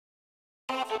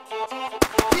This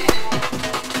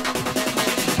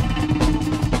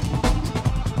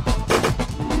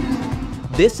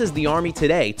is the Army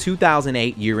Today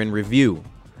 2008 Year in Review.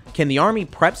 Can the Army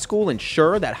Prep School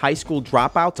ensure that high school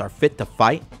dropouts are fit to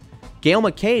fight? Gail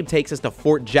McCabe takes us to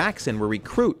Fort Jackson, where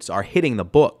recruits are hitting the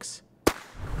books.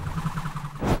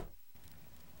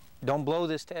 Don't blow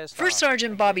this test. First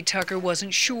Sergeant Bobby Tucker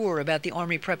wasn't sure about the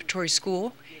Army Preparatory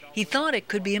School. He thought it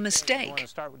could be a mistake. A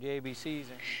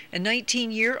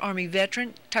 19-year Army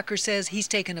veteran, Tucker says he's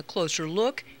taken a closer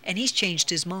look and he's changed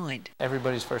his mind.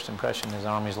 Everybody's first impression is the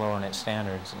Army's lowering its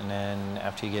standards, and then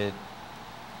after you get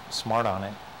smart on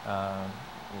it,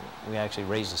 we actually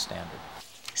raise the standard.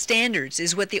 Standards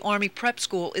is what the Army Prep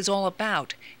School is all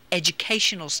about,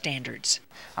 educational standards.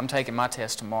 I'm taking my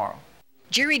test tomorrow.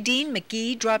 Jerry Dean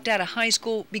McGee dropped out of high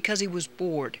school because he was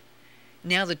bored.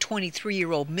 Now the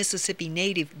 23-year-old Mississippi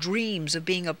native dreams of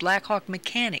being a Black Hawk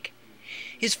mechanic.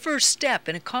 His first step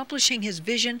in accomplishing his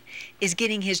vision is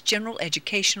getting his General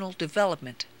Educational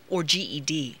Development, or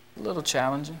GED. A little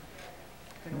challenging.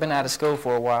 Been out of school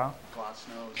for a while.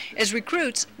 As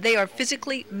recruits, they are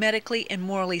physically, medically, and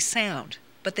morally sound,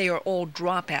 but they are all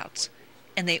dropouts,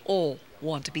 and they all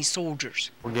want to be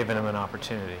soldiers. We're giving them an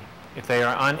opportunity. If they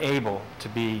are unable to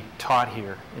be taught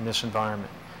here in this environment,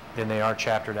 then they are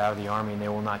chaptered out of the Army and they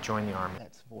will not join the Army.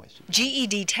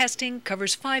 GED testing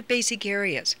covers 5 basic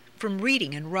areas, from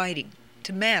reading and writing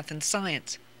to math and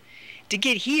science. To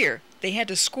get here, they had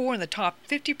to score in the top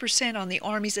 50% on the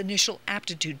Army's initial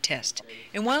aptitude test.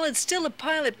 And while it's still a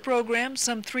pilot program,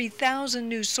 some 3,000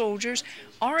 new soldiers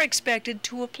are expected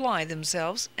to apply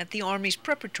themselves at the Army's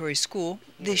preparatory school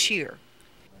this year.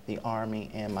 The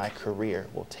Army and my career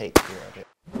will take care of it.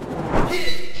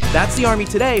 That's the Army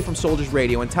Today from Soldiers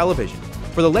Radio and Television.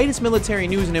 For the latest military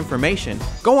news and information,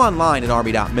 go online at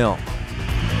ARMY.MIL.